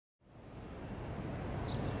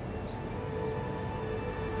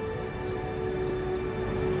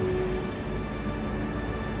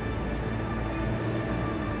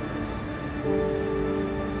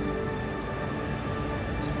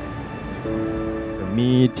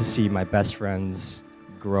me to see my best friends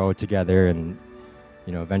grow together and,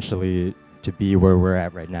 eventually to be where we're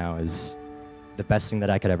at right now is the best thing that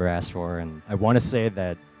I could ever ask for. And I want to say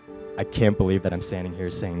that I can't believe that I'm standing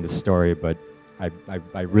here saying this story, but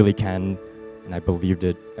I really can, and I believed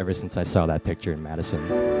it ever since I saw that picture in Madison.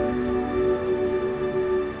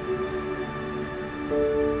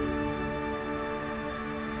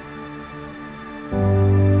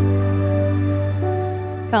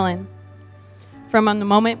 Cullen, from the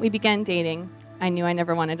moment we began dating, I knew I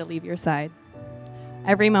never wanted to leave your side.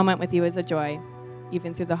 Every moment with you is a joy,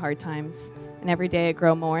 even through the hard times, and every day I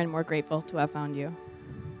grow more and more grateful to have found you.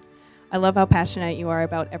 I love how passionate you are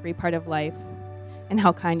about every part of life and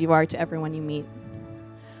how kind you are to everyone you meet.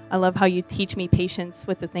 I love how you teach me patience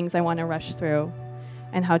with the things I want to rush through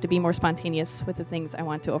and how to be more spontaneous with the things I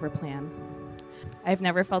want to overplan. I've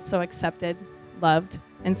never felt so accepted, loved,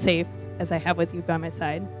 and safe as I have with you by my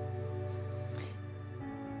side.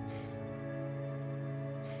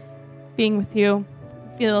 Being with you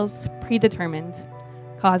feels predetermined,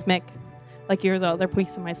 cosmic, like you're the other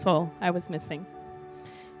piece of my soul I was missing.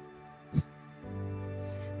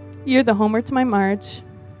 You're the Homer to my Marge,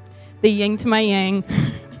 the yin to my yang,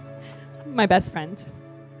 my best friend.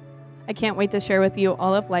 I can't wait to share with you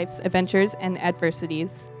all of life's adventures and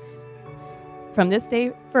adversities from this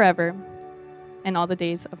day forever and all the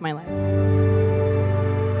days of my life.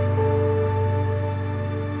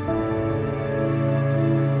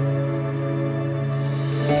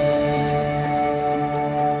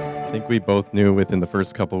 I think we both knew within the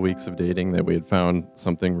first couple weeks of dating that we had found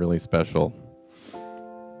something really special.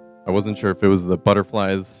 I wasn't sure if it was the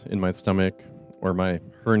butterflies in my stomach or my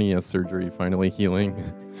hernia surgery finally healing.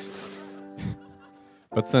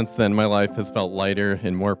 But since then, my life has felt lighter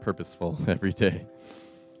and more purposeful every day.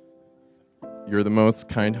 You're the most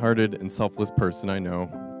kind-hearted and selfless person I know.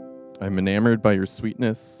 I'm enamored by your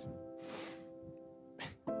sweetness,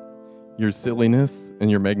 your silliness, and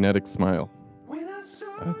your magnetic smile.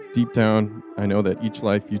 Deep down, I know that each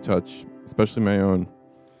life you touch, especially my own,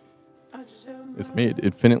 is made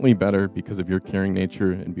infinitely better because of your caring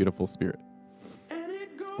nature and beautiful spirit.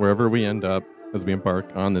 Wherever we end up as we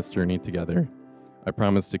embark on this journey together, I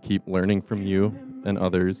promise to keep learning from you and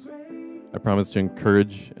others. I promise to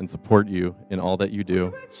encourage and support you in all that you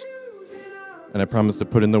do. And I promise to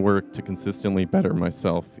put in the work to consistently better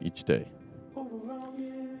myself each day.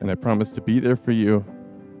 And I promise to be there for you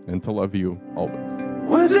and to love you always.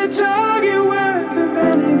 Was a target worth the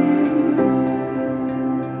vanity?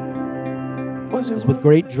 It is with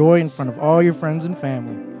great joy in front of all your friends and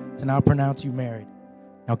family to now pronounce you married.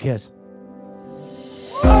 Now kiss.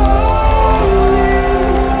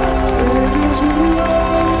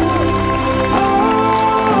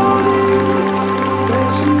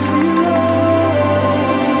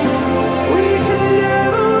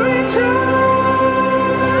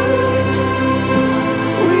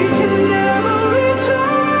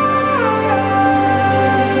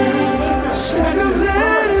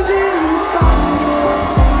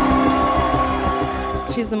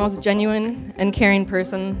 She's the most genuine and caring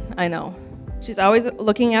person I know. She's always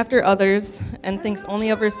looking after others and thinks only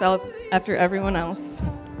of herself after everyone else.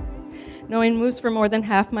 Knowing Moose for more than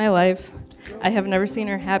half my life, I have never seen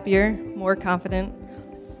her happier, more confident,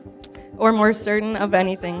 or more certain of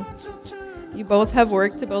anything. You both have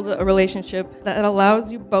worked to build a relationship that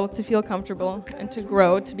allows you both to feel comfortable and to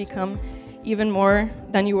grow to become even more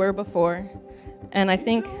than you were before. And I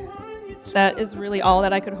think that is really all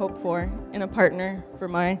that I could hope for in a partner for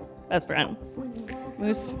my best friend.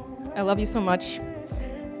 Moose, I love you so much,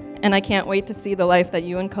 and I can't wait to see the life that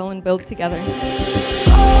you and Cullen build together.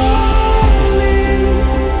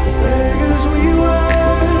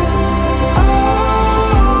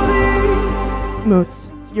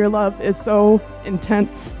 Moose, your love is so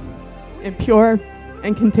intense and pure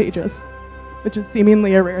and contagious, which is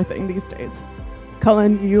seemingly a rare thing these days.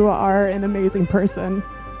 Cullen, you are an amazing person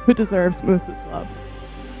who deserves Moose's love.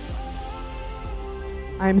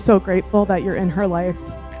 I'm so grateful that you're in her life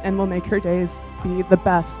and will make her days be the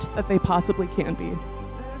best that they possibly can be.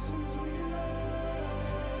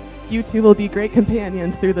 You two will be great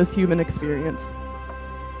companions through this human experience.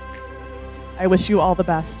 I wish you all the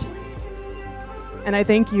best. And I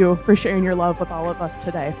thank you for sharing your love with all of us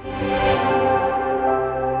today.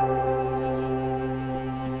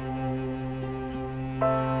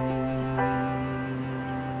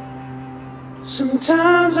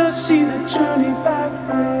 Sometimes I see the journey back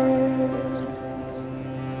red.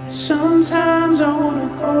 Sometimes I wanna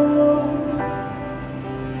go.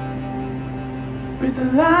 Read the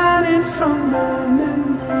line in from my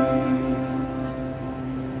memory.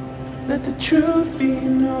 Let the truth be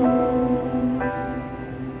known.